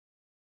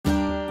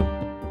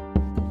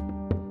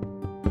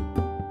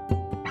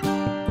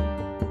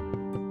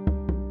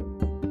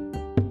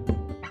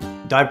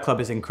Dive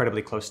Club is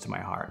incredibly close to my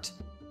heart.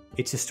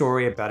 It's a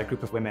story about a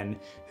group of women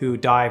who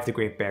dive the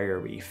Great Barrier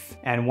Reef.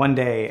 And one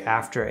day,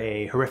 after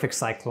a horrific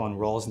cyclone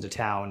rolls into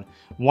town,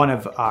 one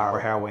of our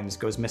heroines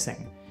goes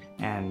missing.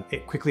 And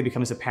it quickly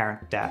becomes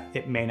apparent that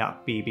it may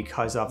not be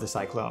because of the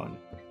cyclone.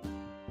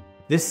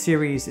 This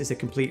series is a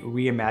complete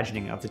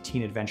reimagining of the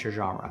teen adventure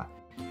genre.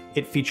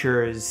 It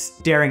features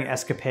daring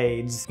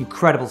escapades,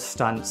 incredible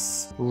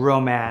stunts,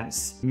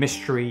 romance,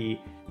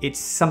 mystery. It's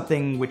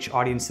something which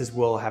audiences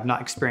will have not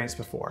experienced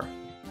before.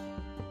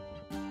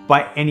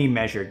 By any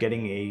measure,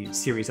 getting a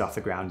series off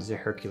the ground is a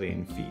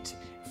Herculean feat.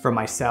 For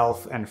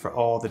myself and for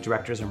all the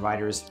directors and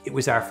writers, it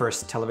was our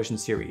first television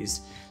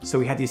series. So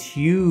we had these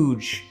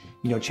huge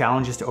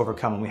challenges to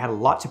overcome, and we had a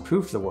lot to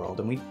prove to the world,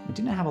 and we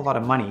didn't have a lot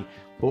of money.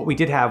 But what we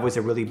did have was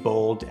a really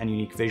bold and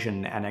unique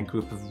vision and a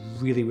group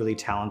of really, really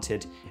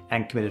talented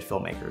and committed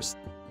filmmakers.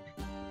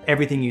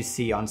 Everything you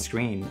see on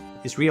screen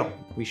is real.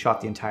 We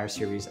shot the entire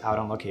series out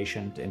on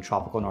location in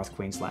tropical North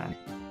Queensland.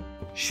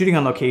 Shooting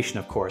on location,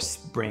 of course,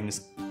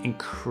 brings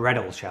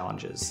incredible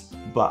challenges,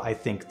 but I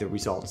think the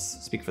results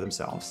speak for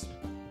themselves.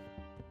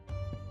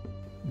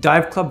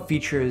 Dive Club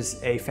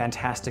features a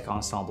fantastic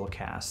ensemble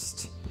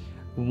cast,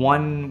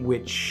 one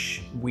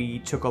which we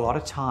took a lot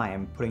of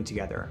time putting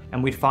together.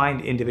 And we'd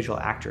find individual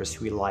actors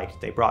who we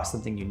liked. They brought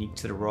something unique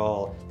to the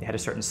role, they had a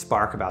certain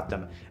spark about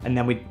them, and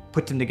then we'd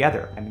put them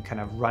together and kind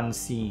of run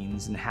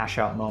scenes and hash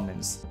out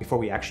moments before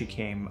we actually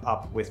came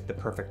up with the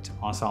perfect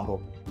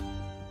ensemble.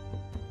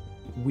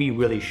 We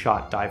really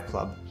shot Dive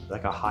Club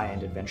like a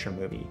high-end adventure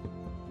movie.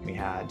 We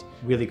had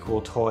really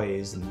cool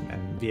toys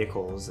and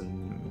vehicles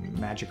and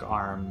magic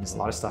arms, a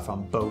lot of stuff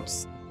on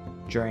boats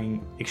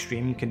during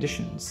extreme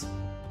conditions.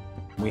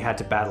 We had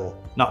to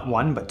battle not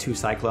one, but two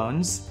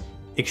cyclones,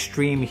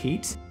 extreme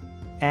heat,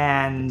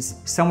 and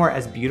somewhere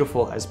as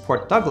beautiful as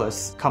Port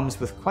Douglas comes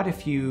with quite a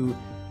few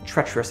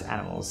treacherous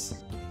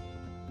animals.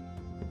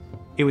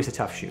 It was a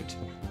tough shoot,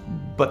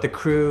 but the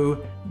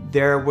crew,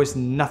 there was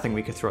nothing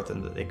we could throw at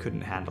them that they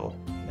couldn't handle.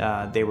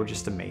 They were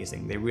just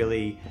amazing. They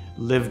really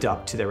lived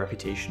up to their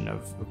reputation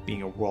of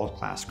being a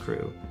world-class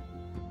crew.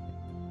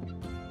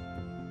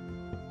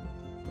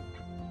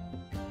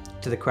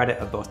 To the credit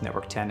of both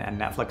Network 10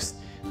 and Netflix,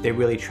 they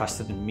really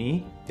trusted in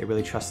me, they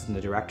really trusted in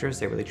the directors,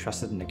 they really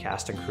trusted in the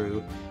cast and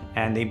crew,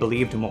 and they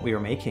believed in what we were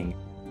making.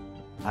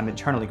 I'm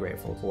eternally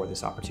grateful for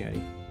this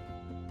opportunity.